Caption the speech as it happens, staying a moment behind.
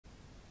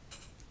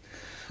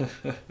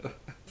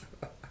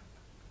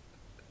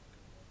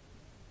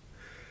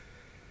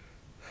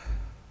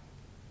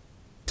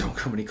Don't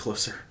come any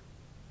closer.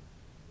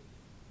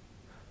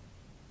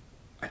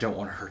 I don't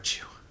want to hurt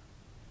you.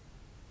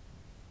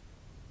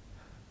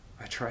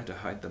 I tried to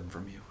hide them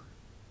from you.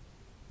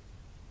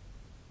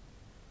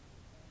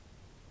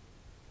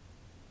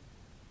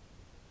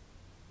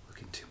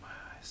 Look into my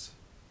eyes.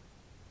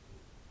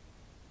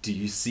 Do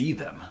you see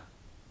them?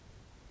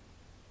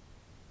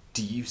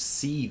 Do you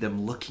see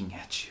them looking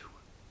at you?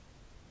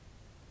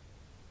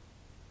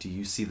 Do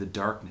you see the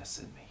darkness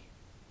in me?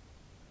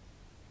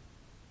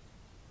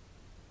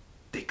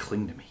 They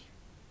cling to me.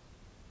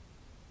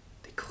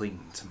 They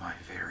cling to my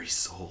very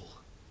soul.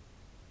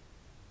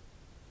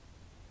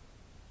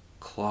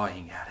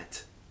 Clawing at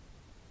it.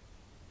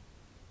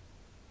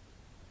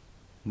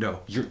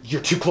 No,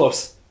 you're too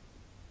close.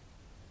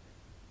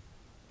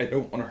 I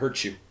don't want to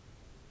hurt you.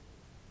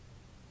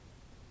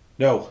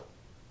 No.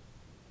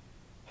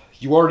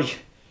 You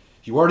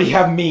already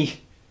have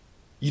me.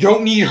 You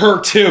don't need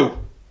her too.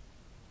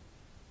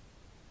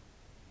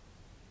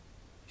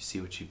 You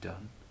see what you've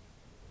done?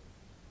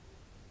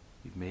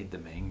 You've made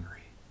them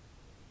angry.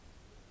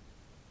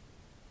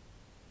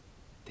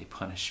 They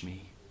punish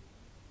me.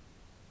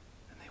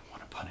 And they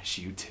want to punish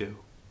you too.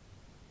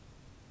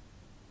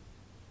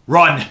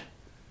 Run!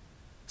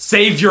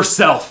 Save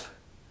yourself!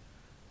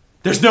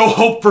 There's no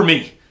hope for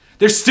me.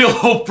 There's still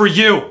hope for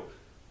you.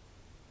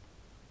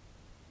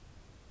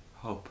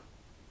 Hope.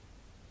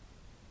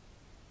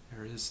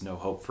 There is no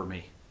hope for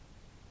me.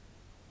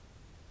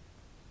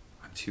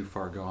 I'm too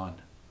far gone.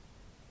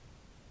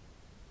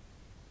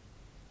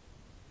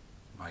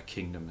 My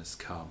kingdom has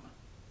come.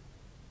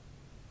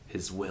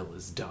 His will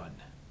is done.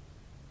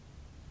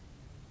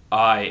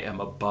 I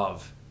am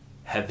above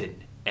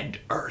heaven and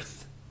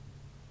earth.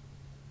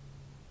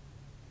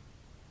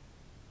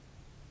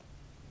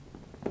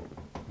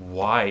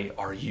 Why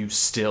are you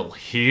still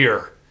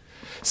here?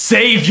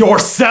 Save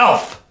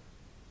yourself!